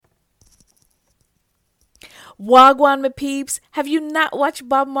Wagwan, my peeps, have you not watched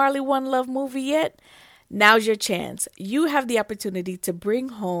Bob Marley One Love movie yet? Now's your chance. You have the opportunity to bring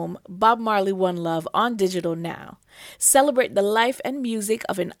home Bob Marley One Love on digital now. Celebrate the life and music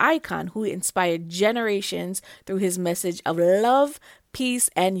of an icon who inspired generations through his message of love, peace,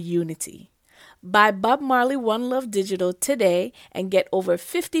 and unity. Buy Bob Marley One Love digital today and get over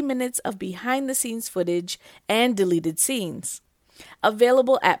 50 minutes of behind the scenes footage and deleted scenes.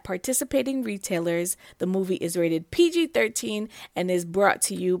 Available at participating retailers, the movie is rated PG-13 and is brought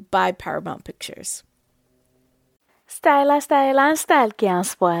to you by Paramount Pictures. Style and style can't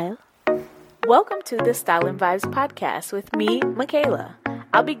spoil. Welcome to the Style and Vibes podcast with me, Michaela.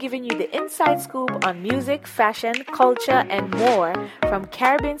 I'll be giving you the inside scoop on music, fashion, culture, and more from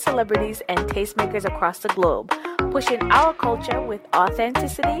Caribbean celebrities and tastemakers across the globe, pushing our culture with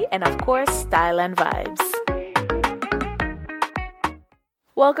authenticity and, of course, style and vibes.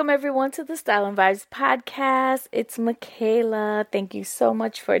 Welcome, everyone, to the Style and Vibes podcast. It's Michaela. Thank you so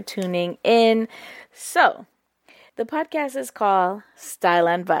much for tuning in. So, the podcast is called Style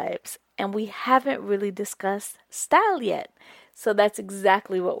and Vibes, and we haven't really discussed style yet. So that's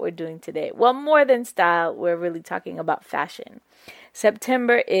exactly what we're doing today. Well, more than style, we're really talking about fashion.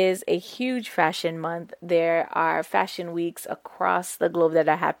 September is a huge fashion month. There are fashion weeks across the globe that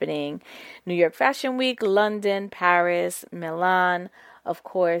are happening. New York Fashion Week, London, Paris, Milan. Of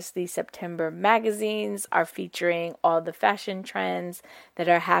course, the September magazines are featuring all the fashion trends that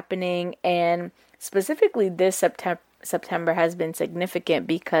are happening. And specifically this September has been significant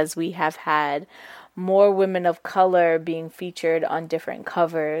because we have had more women of color being featured on different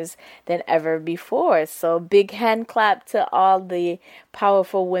covers than ever before. So big hand clap to all the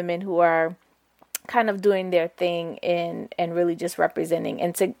powerful women who are kind of doing their thing and really just representing.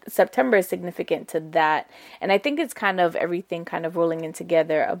 And September is significant to that. And I think it's kind of everything kind of rolling in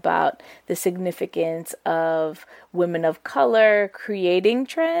together about the significance of women of color creating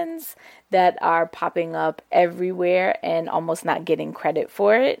trends that are popping up everywhere and almost not getting credit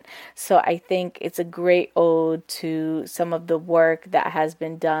for it. So I think it's a great ode to some of the work that has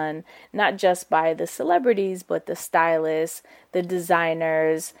been done, not just by the celebrities, but the stylists, the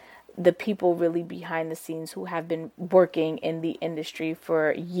designers, the people really behind the scenes who have been working in the industry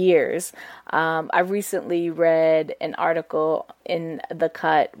for years. I recently read an article in The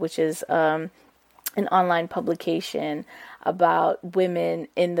Cut, which is an online publication about women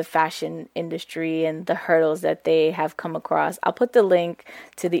in the fashion industry and the hurdles that they have come across. I'll put the link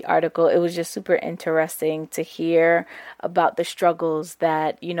to the article. It was just super interesting to hear about the struggles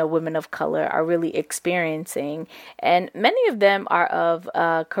that, women of color are really experiencing. And many of them are of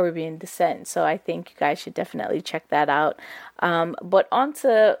Caribbean descent. So I think you guys should definitely check that out. But on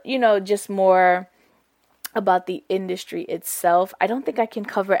to, just more about the industry itself. I don't think I can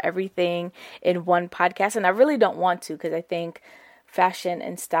cover everything in one podcast, and I really don't want to because I think fashion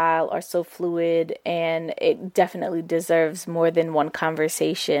and style are so fluid and it definitely deserves more than one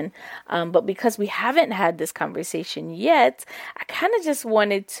conversation. But because we haven't had this conversation yet, I kind of just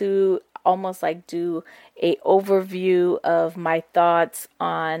wanted to almost like do a overview of my thoughts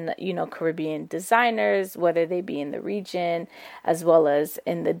on, Caribbean designers, whether they be in the region as well as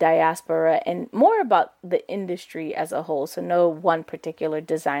in the diaspora, and more about the industry as a whole. So no one particular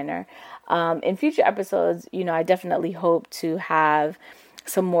designer. In future episodes, I definitely hope to have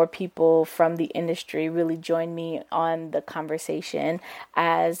some more people from the industry really join me on the conversation,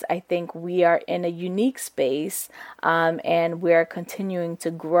 as I think we are in a unique space and we're continuing to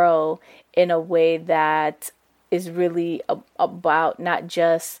grow in a way that is really about not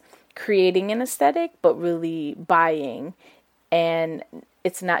just creating an aesthetic, but really buying. And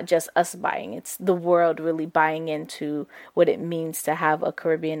it's not just us buying, it's the world really buying into what it means to have a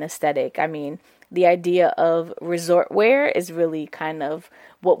Caribbean aesthetic. I mean, the idea of resort wear is really kind of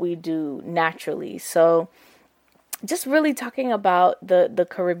what we do naturally. So just really talking about the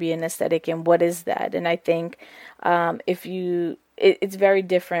Caribbean aesthetic and what is that. And I think it's very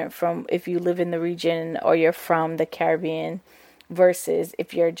different from if you live in the region or you're from the Caribbean versus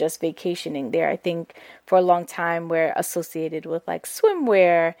if you're just vacationing there. I think for a long time we're associated with like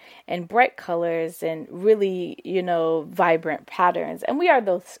swimwear and bright colors and really, vibrant patterns. And we are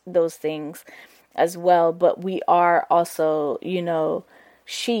those things as well, but we are also,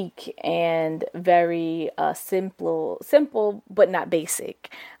 chic and very simple, but not basic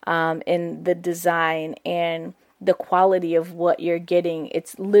in the design and the quality of what you're getting.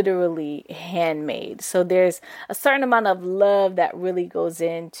 It's literally handmade. So there's a certain amount of love that really goes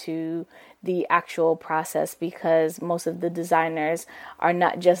into the actual process, because most of the designers are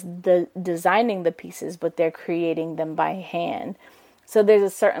not just designing the pieces, but they're creating them by hand. So there's a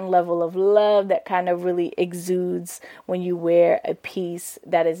certain level of love that kind of really exudes when you wear a piece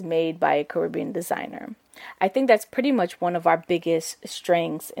that is made by a Caribbean designer. I think that's pretty much one of our biggest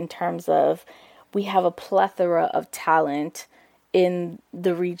strengths in terms of we have a plethora of talent in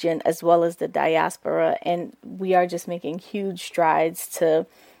the region as well as the diaspora, and we are just making huge strides to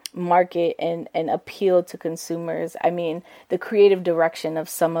market and appeal to consumers. I mean, the creative direction of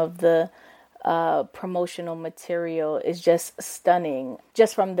some of the promotional material is just stunning,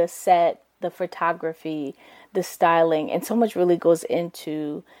 just from the set, the photography, the styling, and so much really goes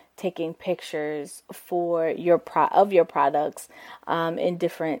into taking pictures for your products in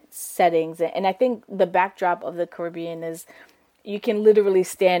different settings. And I think the backdrop of the Caribbean is you can literally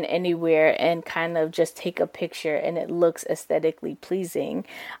stand anywhere and kind of just take a picture and it looks aesthetically pleasing.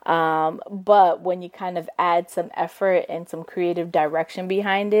 But when you kind of add some effort and some creative direction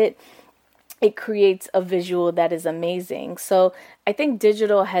behind it, it creates a visual that is amazing. So I think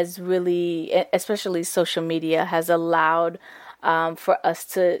digital has really, especially social media, has allowed for us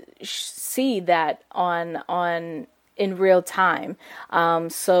to see that on in real time.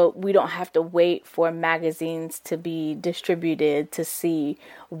 So we don't have to wait for magazines to be distributed to see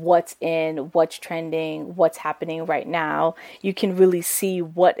what's in, what's trending, what's happening right now. You can really see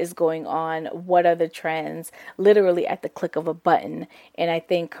what is going on, what are the trends, literally at the click of a button. And I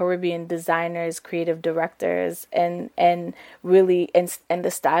think Caribbean designers, creative directors, and the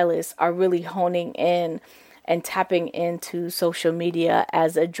stylists are really honing in and tapping into social media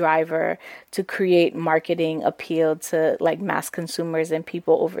as a driver to create marketing appeal to like mass consumers and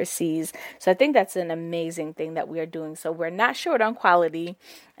people overseas. So I think that's an amazing thing that we are doing. So we're not short on quality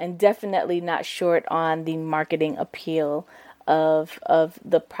and definitely not short on the marketing appeal of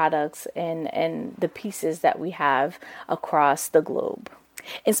the products and the pieces that we have across the globe.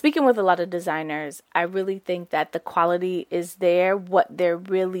 And speaking with a lot of designers, I really think that the quality is there. What they're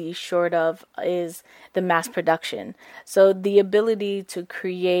really short of is the mass production. So the ability to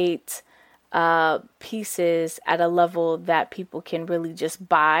create pieces at a level that people can really just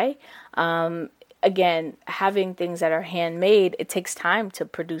buy. Again, having things that are handmade, it takes time to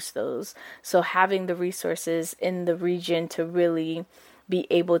produce those. So having the resources in the region to really be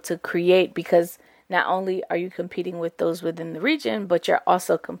able to create, because not only are you competing with those within the region, but you're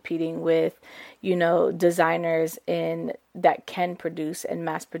also competing with, designers that can produce and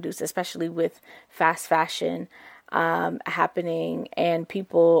mass produce, especially with fast fashion happening, and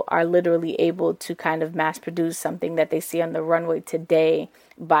people are literally able to kind of mass produce something that they see on the runway today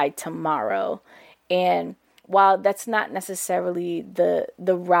by tomorrow. And while that's not necessarily the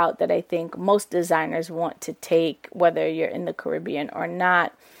route that I think most designers want to take, whether you're in the Caribbean or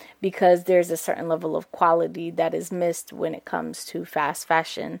not, because there's a certain level of quality that is missed when it comes to fast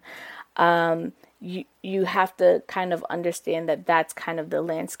fashion. You have to kind of understand that that's kind of the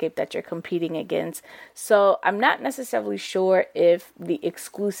landscape that you're competing against. So I'm not necessarily sure if the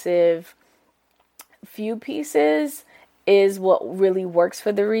exclusive few pieces is what really works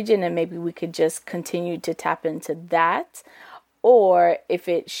for the region, and maybe we could just continue to tap into that, or if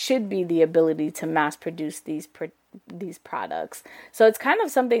it should be the ability to mass produce these products. So it's kind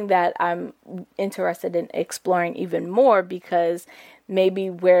of something that I'm interested in exploring even more, because maybe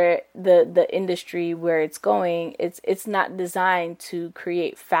where the industry where it's going, it's not designed to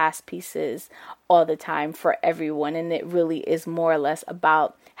create fast pieces all the time for everyone, and it really is more or less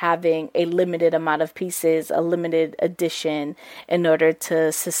about having a limited amount of pieces, a limited edition, in order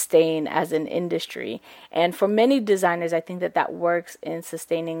to sustain as an industry. And for many designers, I think that works in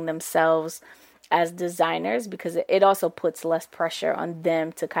sustaining themselves as designers, because it also puts less pressure on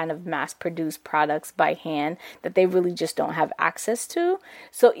them to kind of mass produce products by hand that they really just don't have access to.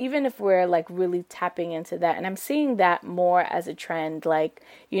 So even if we're like really tapping into that, and I'm seeing that more as a trend, like,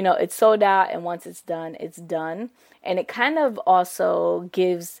 it's sold out, and once it's done, it's done. And it kind of also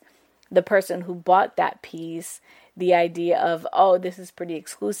gives the person who bought that piece the idea of, oh, this is pretty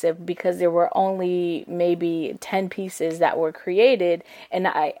exclusive, because there were only maybe 10 pieces that were created, and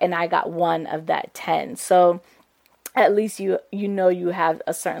I got one of that 10. So at least you have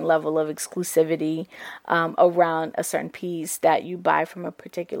a certain level of exclusivity around a certain piece that you buy from a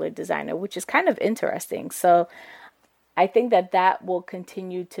particular designer, which is kind of interesting. So I think that will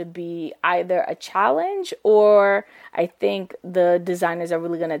continue to be either a challenge, or I think the designers are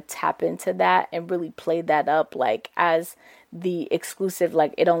really going to tap into that and really play that up like as the exclusive,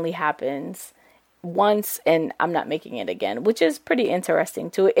 like it only happens once and I'm not making it again, which is pretty interesting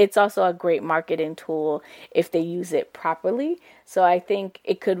too. It's also a great marketing tool if they use it properly. So I think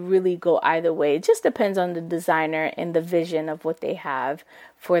it could really go either way. It just depends on the designer and the vision of what they have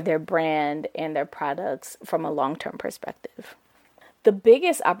for their brand and their products from a long-term perspective. the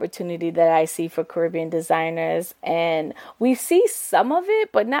biggest opportunity that I see for Caribbean designers, and we see some of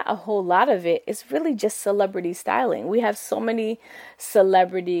it, but not a whole lot of it, is really just celebrity styling. We have so many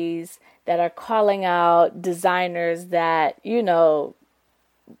celebrities that are calling out designers that,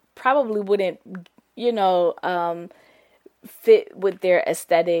 probably wouldn't, fit with their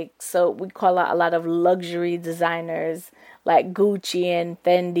aesthetic. So we call out a lot of luxury designers like Gucci and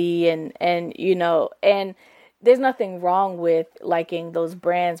Fendi and there's nothing wrong with liking those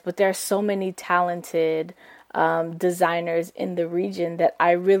brands, but there are so many talented designers in the region that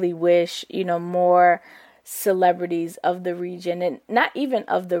I really wish, more celebrities of the region, and not even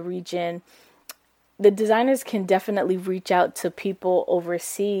of the region, the designers can definitely reach out to people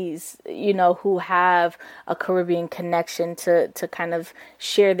overseas, who have a Caribbean connection to kind of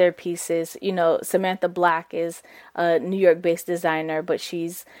share their pieces. Samantha Black is a New York-based designer, but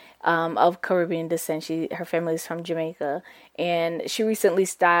she's of Caribbean descent. Her family is from Jamaica, and she recently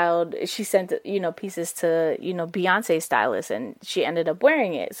she sent, pieces to, Beyonce stylists, and she ended up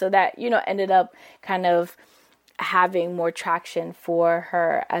wearing it. So that, ended up kind of having more traction for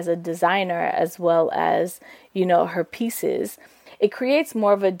her as a designer, as well as, her pieces. It creates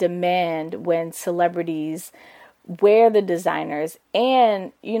more of a demand when celebrities wear the designers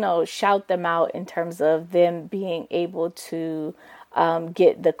and, shout them out in terms of them being able to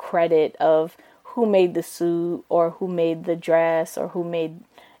get the credit of who made the suit or who made the dress or who made,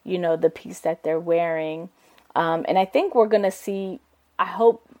 the piece that they're wearing. And I think we're going to see,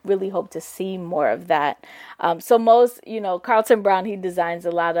 really hope to see more of that. So most, Carlton Brown, he designs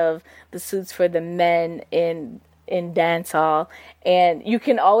a lot of the suits for the men in dancehall, and you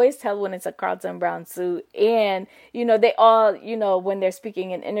can always tell when it's a Carlton Brown suit. And they all, when they're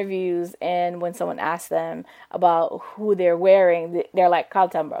speaking in interviews and when someone asks them about who they're wearing, they're like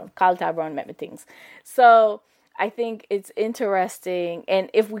Carlton Brown met me things. So I think it's interesting, and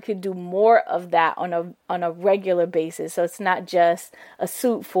if we could do more of that on a regular basis, so it's not just a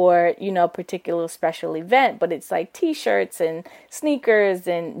suit for, a particular special event, but it's like t-shirts and sneakers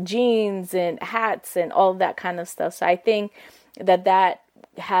and jeans and hats and all that kind of stuff. So I think that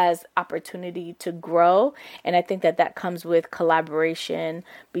has opportunity to grow, and I think that comes with collaboration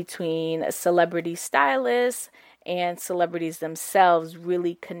between celebrity stylists and celebrities themselves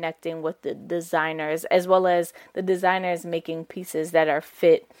really connecting with the designers, as well as the designers making pieces that are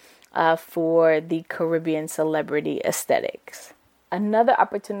fit for the Caribbean celebrity aesthetics. Another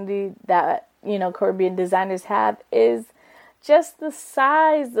opportunity that, Caribbean designers have is just the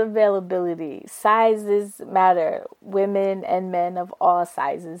size availability. Sizes matter. Women and men of all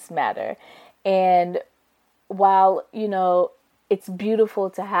sizes matter. And while, it's beautiful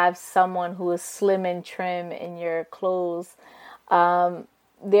to have someone who is slim and trim in your clothes,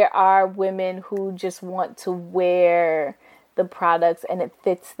 there are women who just want to wear the products and it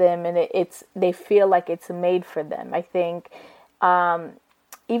fits them and they feel like it's made for them. I think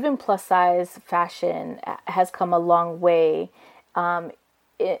even plus size fashion has come a long way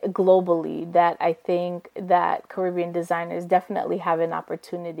globally, that I think that Caribbean designers definitely have an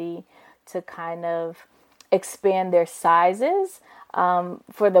opportunity to kind of expand their sizes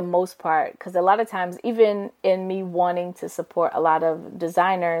for the most part, because a lot of times, even in me wanting to support a lot of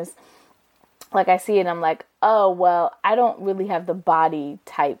designers, like I see it, I'm like, oh, well, I don't really have the body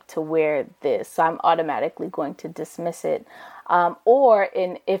type to wear this, so I'm automatically going to dismiss it.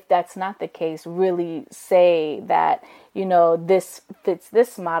 If that's not the case, really say that, this fits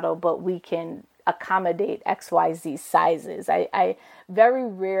this model, but we can accommodate XYZ sizes. I very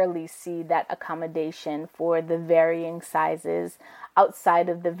rarely see that accommodation for the varying sizes outside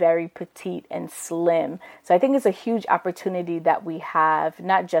of the very petite and slim. So I think it's a huge opportunity that we have,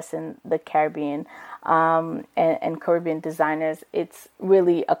 not just in the Caribbean and Caribbean designers. It's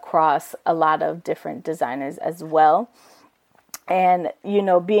really across a lot of different designers as well. And,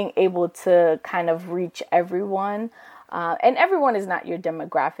 being able to kind of reach everyone. And everyone is not your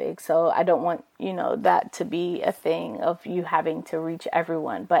demographic, so I don't want, that to be a thing of you having to reach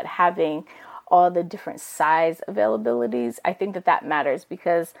everyone, but having all the different size availabilities, I think that matters,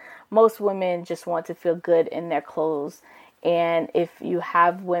 because most women just want to feel good in their clothes. And if you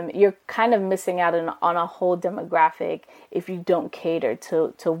have women, you're kind of missing out on a whole demographic if you don't cater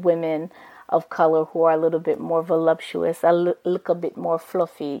to women of color who are a little bit more voluptuous, a little bit more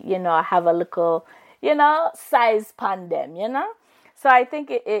fluffy, have a little, size pandem, So I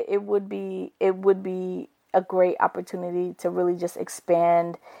think it would be a great opportunity to really just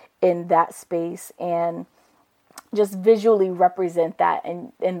expand in that space and just visually represent that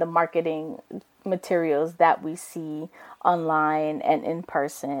in the marketing materials that we see online and in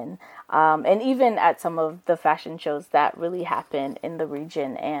person, and even at some of the fashion shows that really happen in the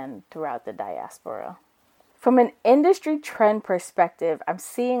region and throughout the diaspora. From an industry trend perspective, I'm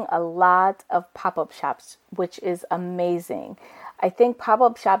seeing a lot of pop-up shops, which is amazing. I think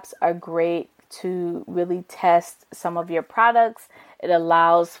pop-up shops are great to really test some of your products. It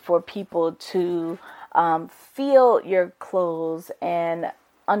allows for people to feel your clothes and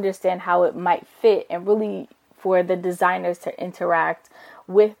understand how it might fit, and really for the designers to interact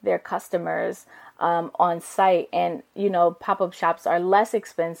with their customers on site. And, pop-up shops are less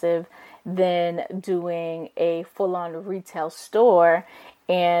expensive than doing a full-on retail store.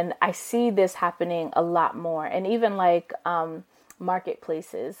 And I see this happening a lot more. And even like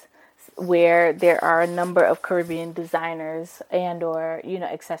marketplaces where there are a number of Caribbean designers and or,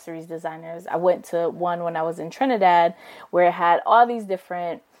 accessories designers. I went to one when I was in Trinidad where it had all these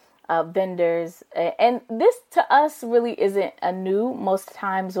different vendors. And this to us really isn't a new. Most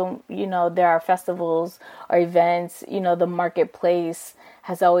times when, there are festivals or events, the marketplace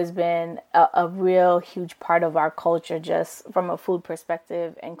has always been a real huge part of our culture, just from a food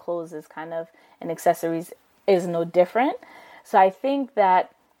perspective, and clothes is kind of, and accessories is no different. So I think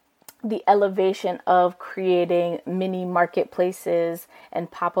that the elevation of creating mini marketplaces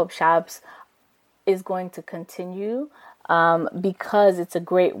and pop-up shops is going to continue because it's a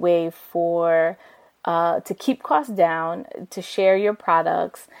great way for to keep costs down, to share your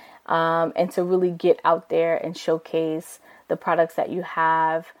products, and to really get out there and showcase the products that you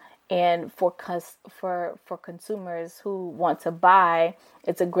have. And for consumers who want to buy,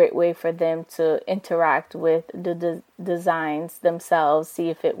 it's a great way for them to interact with the designs themselves, see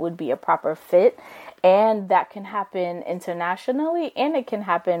if it would be a proper fit. And that can happen internationally, and it can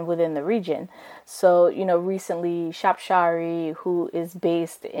happen within the region. So, recently Shop Shari, who is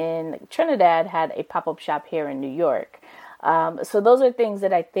based in Trinidad, had a pop-up shop here in New York. So those are things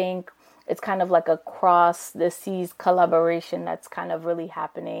that I think it's kind of like a cross the seas collaboration that's kind of really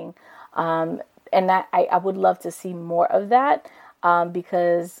happening. And that I would love to see more of that,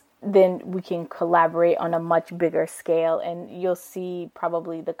 because then we can collaborate on a much bigger scale, and you'll see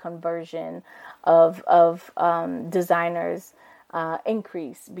probably the conversion of designers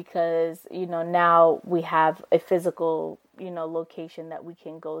increase, because now we have a physical location that we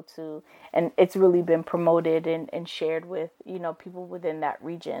can go to, and it's really been promoted and shared with people within that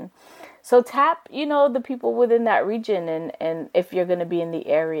region. So tap the people within that region, and if you're going to be in the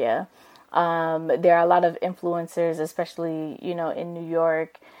area, there are a lot of influencers, especially in New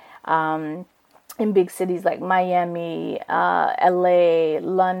York, in big cities like Miami, LA,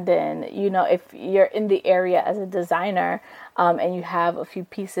 London. If you're in the area as a designer, and you have a few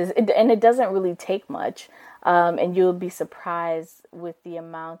pieces, and it doesn't really take much, and you'll be surprised with the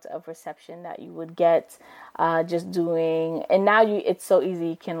amount of reception that you would get just doing. And now it's so easy.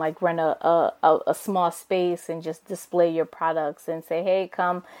 You can like rent a small space and just display your products and say, hey,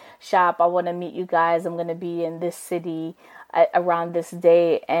 come shop. I want to meet you guys. I'm going to be in this city around this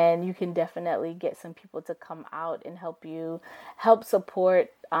day, and you can definitely get some people to come out and help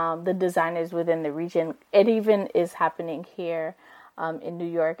support the designers within the region. It even is happening here in New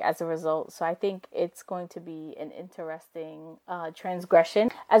York as a result. So I think it's going to be an interesting transgression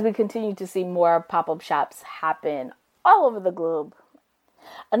as we continue to see more pop-up shops happen all over the globe.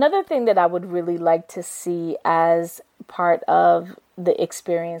 Another thing that I would really like to see as part of the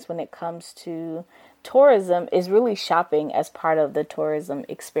experience when it comes to tourism is really shopping as part of the tourism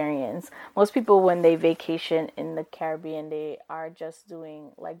experience. Most people, when they vacation in the Caribbean, they are just doing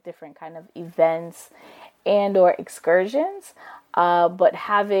like different kind of events and or excursions, but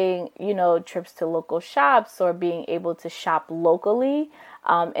having trips to local shops, or being able to shop locally,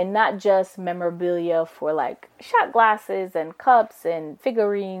 and not just memorabilia for like shot glasses and cups and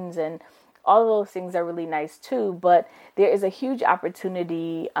figurines, and all of those things are really nice too, but there is a huge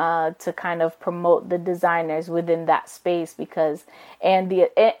opportunity to kind of promote the designers within that space, and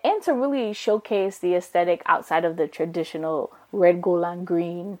to really showcase the aesthetic outside of the traditional red, gold, and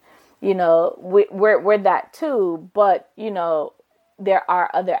green. We're that too, but there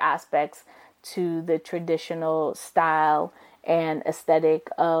are other aspects to the traditional style and aesthetic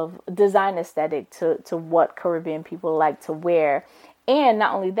of design aesthetic to what Caribbean people like to wear. And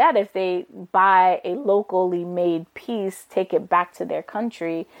not only that, if they buy a locally made piece, take it back to their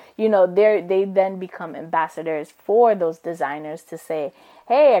country, they then become ambassadors for those designers to say,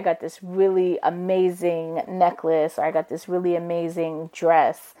 hey, I got this really amazing necklace, or I got this really amazing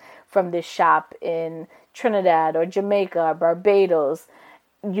dress from this shop in Trinidad or Jamaica or Barbados.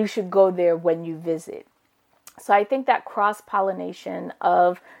 You should go there when you visit. So I think that cross-pollination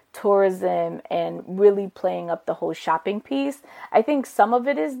of tourism and really playing up the whole shopping piece. I think some of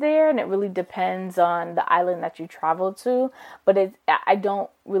it is there, and it really depends on the island that you travel to, but I don't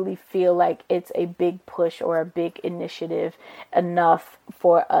really feel like it's a big push or a big initiative enough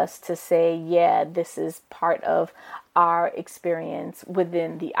for us to say, yeah, this is part of our experience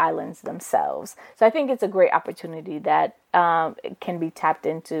within the islands themselves. So I think it's a great opportunity that can be tapped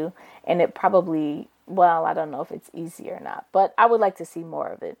into, and it probably, well, I don't know if it's easy or not, but I would like to see more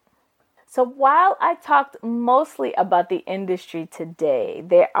of it. So while I talked mostly about the industry today,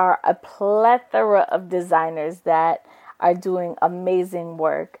 there are a plethora of designers that are doing amazing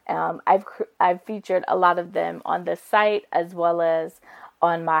work. I've featured a lot of them on the site as well as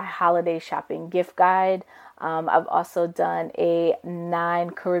on my holiday shopping gift guide. I've also done a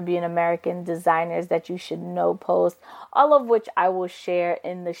 9 Caribbean American designers that you should know post, all of which I will share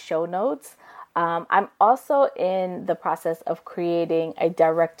in the show notes. I'm also in the process of creating a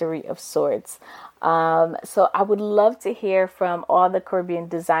directory of sorts. So I would love to hear from all the Caribbean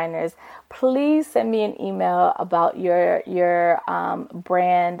designers. Please send me an email about your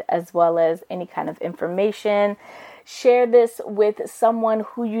brand as well as any kind of information. Share this with someone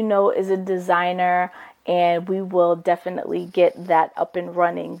who you know is a designer, and we will definitely get that up and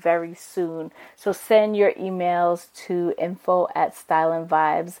running very soon. So send your emails to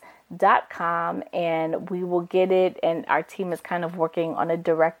info@styleandvibes.com and we will get it. And our team is kind of working on a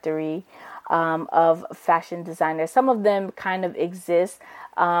directory of fashion designers. Some of them kind of exist,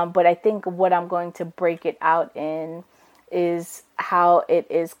 but I think what I'm going to break it out in is how it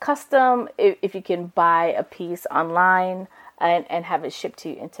is custom. If you can buy a piece online and have it shipped to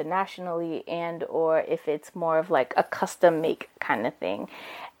you internationally, and or if it's more of like a custom make kind of thing.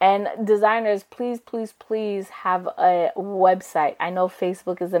 And designers, please have a website. I know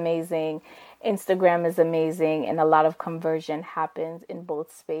Facebook is amazing, Instagram is amazing, and a lot of conversion happens in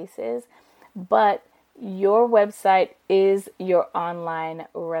both spaces. But your website is your online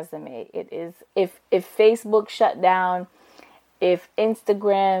resume. It is. If Facebook shut down, if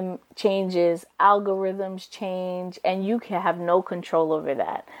Instagram changes, algorithms change, and you can have no control over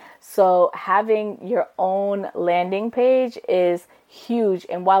that. So having your own landing page is huge.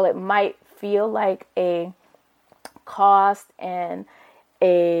 And while it might feel like a cost and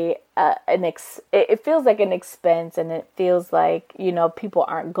it feels like an expense, and it feels like, people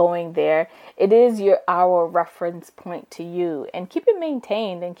aren't going there, it is our reference point to you. And keep it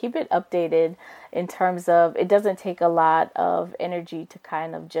maintained and keep it updated in terms of, it doesn't take a lot of energy to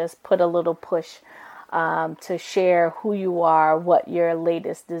kind of just put a little push to share who you are, what your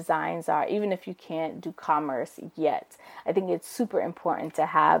latest designs are, even if you can't do commerce yet. I think it's super important to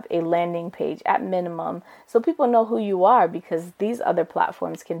have a landing page at minimum so people know who you are, because these other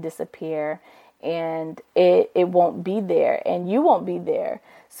platforms can disappear and it won't be there and you won't be there.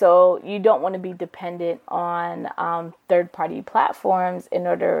 So you don't want to be dependent on third-party platforms in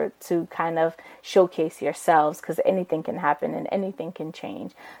order to kind of showcase yourselves, because anything can happen and anything can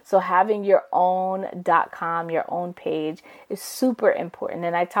change. So having your own .com, your own page is super important.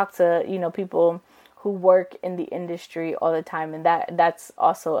 And I talk to, people who work in the industry all the time, and that's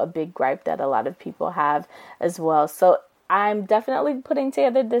also a big gripe that a lot of people have as well. So I'm definitely putting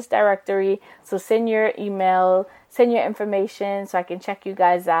together this directory. So send your email, send your information so I can check you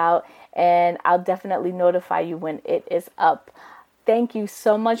guys out, and I'll definitely notify you when it is up. Thank you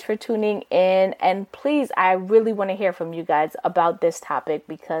so much for tuning in. And please, I really want to hear from you guys about this topic,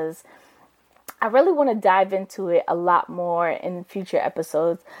 because I really want to dive into it a lot more in future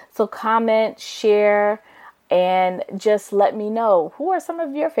episodes. So comment, share, and just let me know, who are some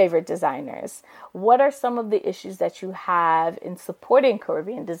of your favorite designers? What are some of the issues that you have in supporting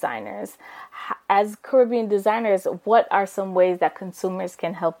Caribbean designers? As Caribbean designers, what are some ways that consumers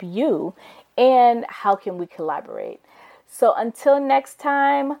can help you? And how can we collaborate? So until next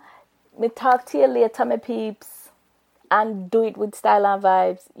time, me talk to you later, my peeps. And do it with style and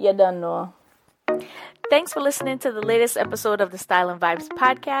vibes. You don't know. Thanks for listening to the latest episode of the Style and Vibes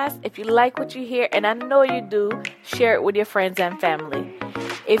podcast. If you like what you hear, and I know you do, share it with your friends and family.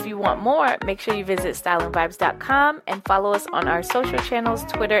 If you want more, make sure you visit styleandvibes.com and follow us on our social channels,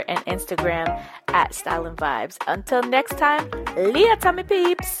 Twitter and Instagram @Style and Vibes. Until next time, Leah Tommy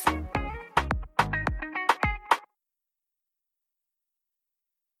Peeps.